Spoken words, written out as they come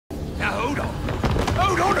Hold on.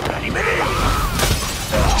 Hold on a bloody minute!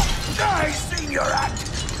 I seen your act!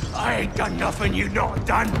 I ain't done nothing you not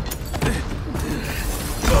done!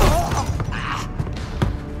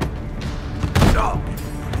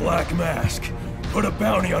 Black Mask, put a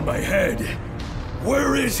bounty on my head.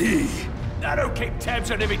 Where is he? I don't keep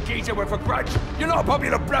tabs on every geezer with a grudge. You're not a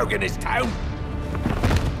popular bloke in this town.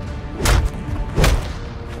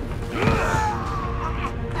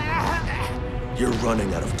 You're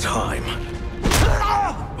running out of time.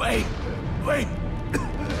 Wait.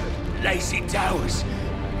 Lazy Towers.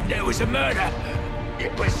 There was a murder.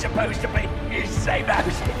 It was supposed to be his same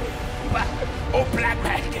house. Or Black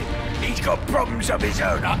Mask. He's got problems of his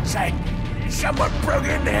own, I'd say. Someone broke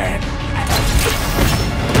in there.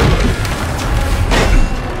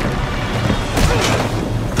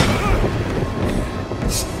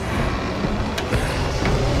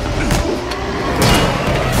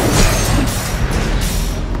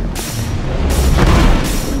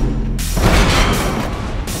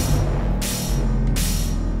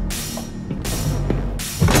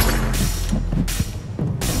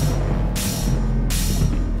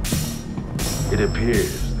 It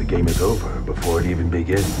appears the game is over before it even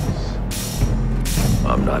begins.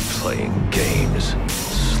 I'm not playing games,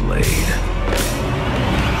 Slade.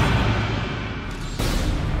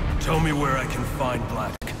 Tell me where I can find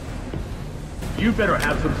Black. You better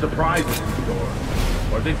have some surprises in store,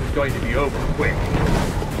 or this is going to be over quick.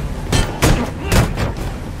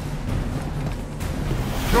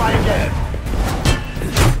 Try again.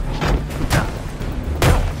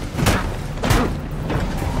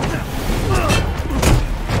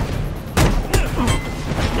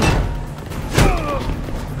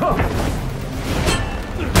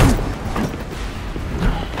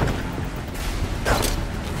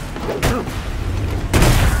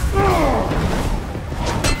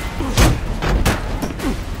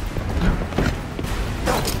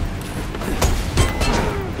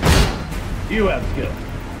 You have skill,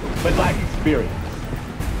 but lack experience.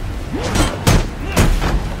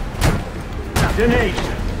 Tenacious.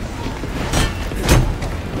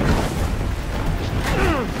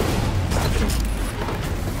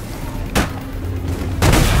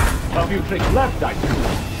 A few tricks left, I see.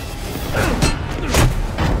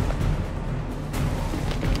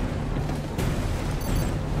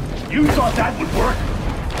 You thought that would work?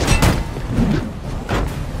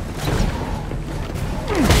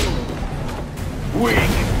 Weak.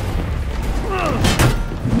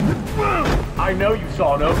 I know you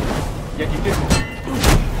saw no, yet you didn't.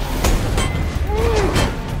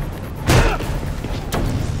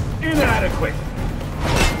 Inadequate.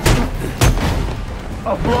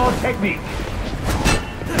 A flawed technique.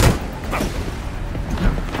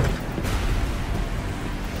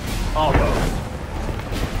 Almost.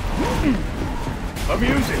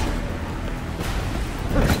 Amusing.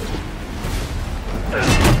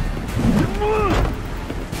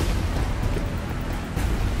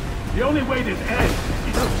 The only way this ends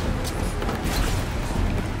is...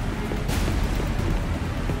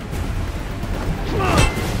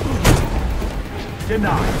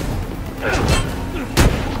 Denied.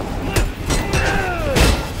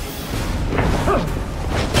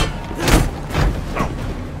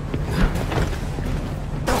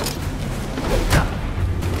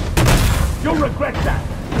 You'll regret that.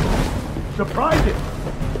 Surprise it.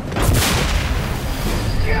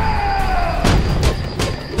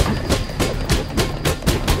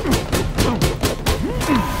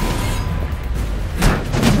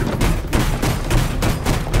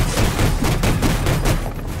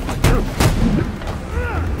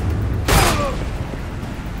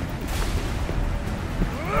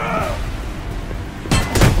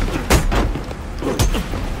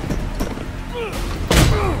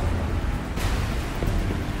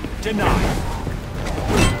 Denied.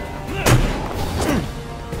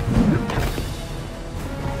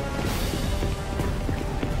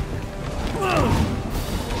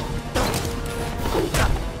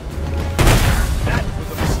 That was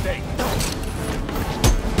a mistake.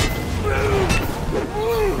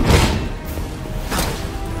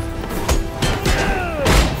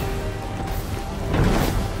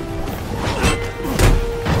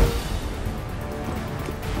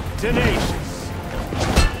 Tenacious.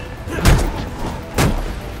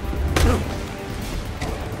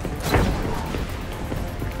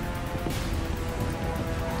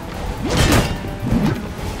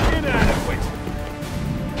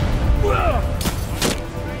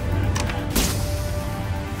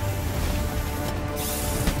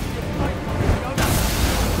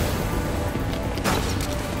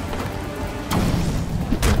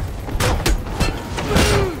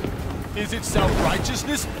 Is it self-righteousness?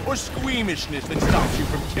 nervousness or squeamishness that stops you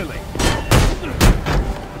from killing?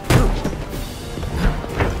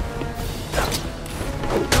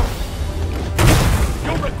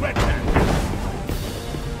 You'll regret that!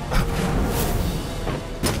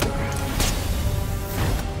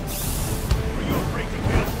 Are you afraid to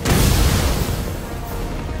kill?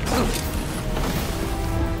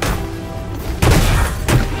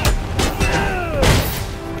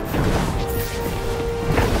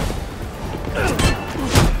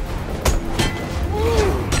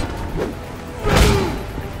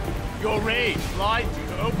 Your rage lied you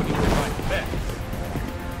to opening the right defense.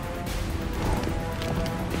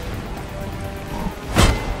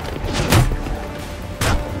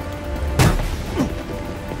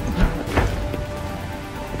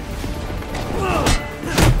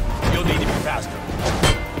 You'll need to be faster.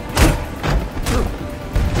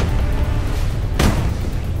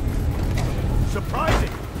 Surprising!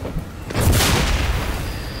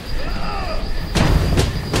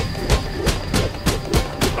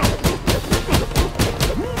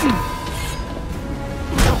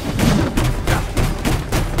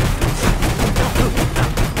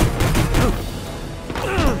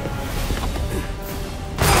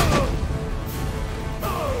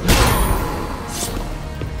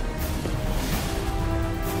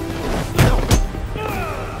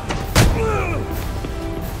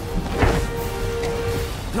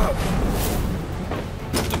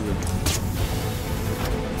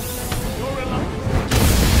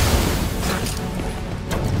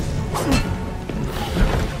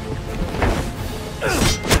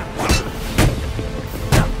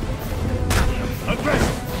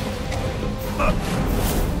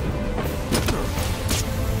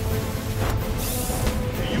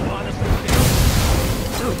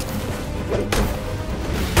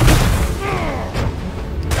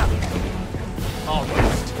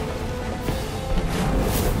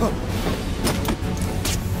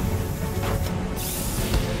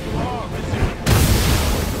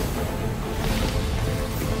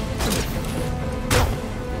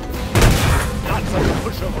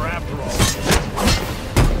 Pushover after all.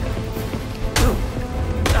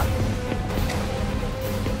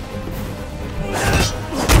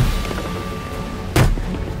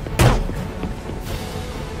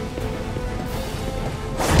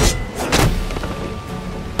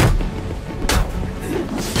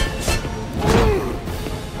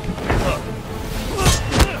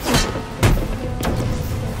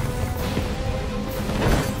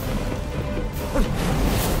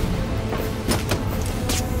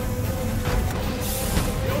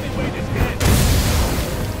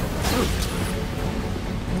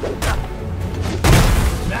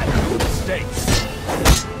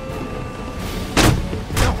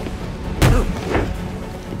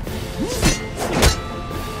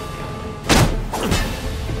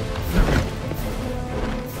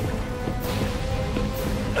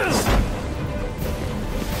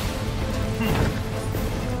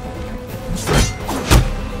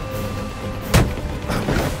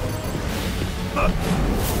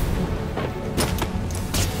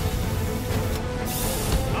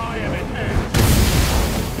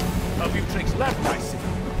 Left, I see.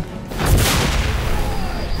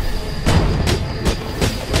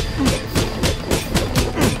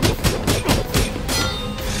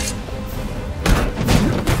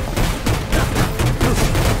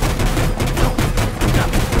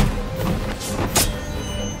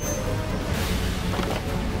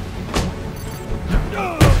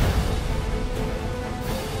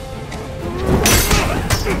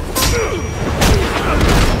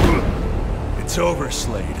 It's over,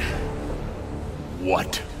 Slade.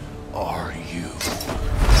 What are you?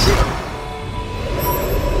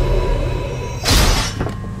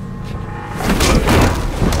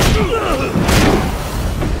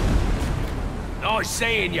 Nice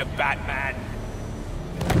seeing you, Batman.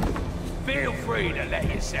 Feel free to let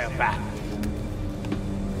yourself out.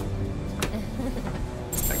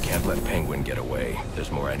 I can't let Penguin get away.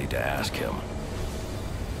 There's more I need to ask him.